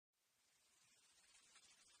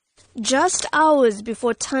Just hours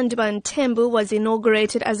before Thandwa Mthembu was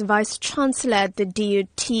inaugurated as Vice-Chancellor at the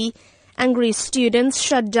DUT, angry students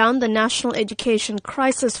shut down the National Education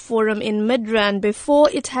Crisis Forum in Midrand before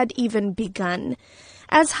it had even begun.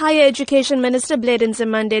 As Higher Education Minister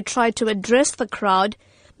Nzimande tried to address the crowd,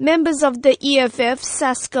 members of the EFF,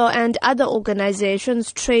 SASCO and other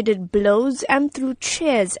organizations traded blows and threw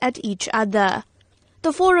chairs at each other.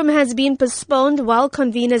 The forum has been postponed while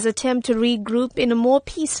conveners attempt to regroup in a more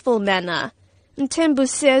peaceful manner. Mthembu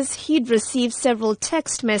says he'd received several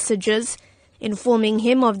text messages informing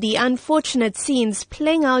him of the unfortunate scenes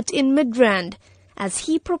playing out in Midrand as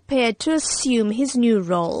he prepared to assume his new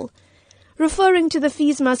role. Referring to the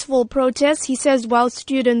Fees Must Fall protests, he says while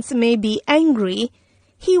students may be angry,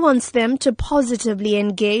 he wants them to positively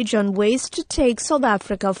engage on ways to take South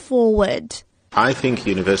Africa forward. I think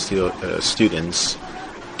university students,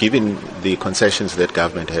 given the concessions that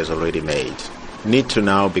government has already made, need to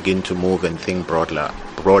now begin to move and think broader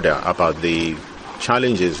about the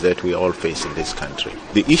challenges that we all face in this country.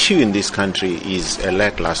 The issue in this country is a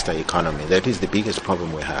lackluster economy. That is the biggest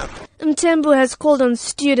problem we have. Mthembu has called on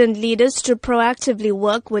student leaders to proactively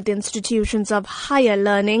work with institutions of higher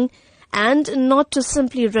learning and not to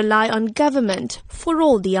simply rely on government for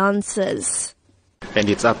all the answers. And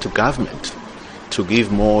it's up to government to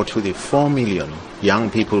give more to the 4 million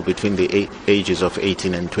young people between the ages of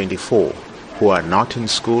 18 and 24 who are not in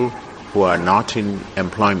school, who are not in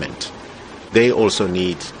employment. They also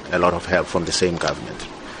need a lot of help from the same government.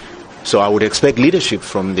 So I would expect leadership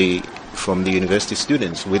from the university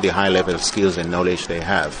students with the high-level skills and knowledge they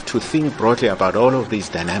have to think broadly about all of these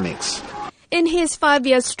dynamics. In his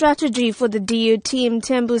 5-year strategy for the DUT,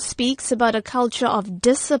 Mthembu speaks about a culture of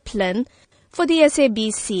discipline. For the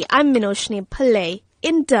SABC, I'm Minoshni Pillay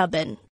in Durban.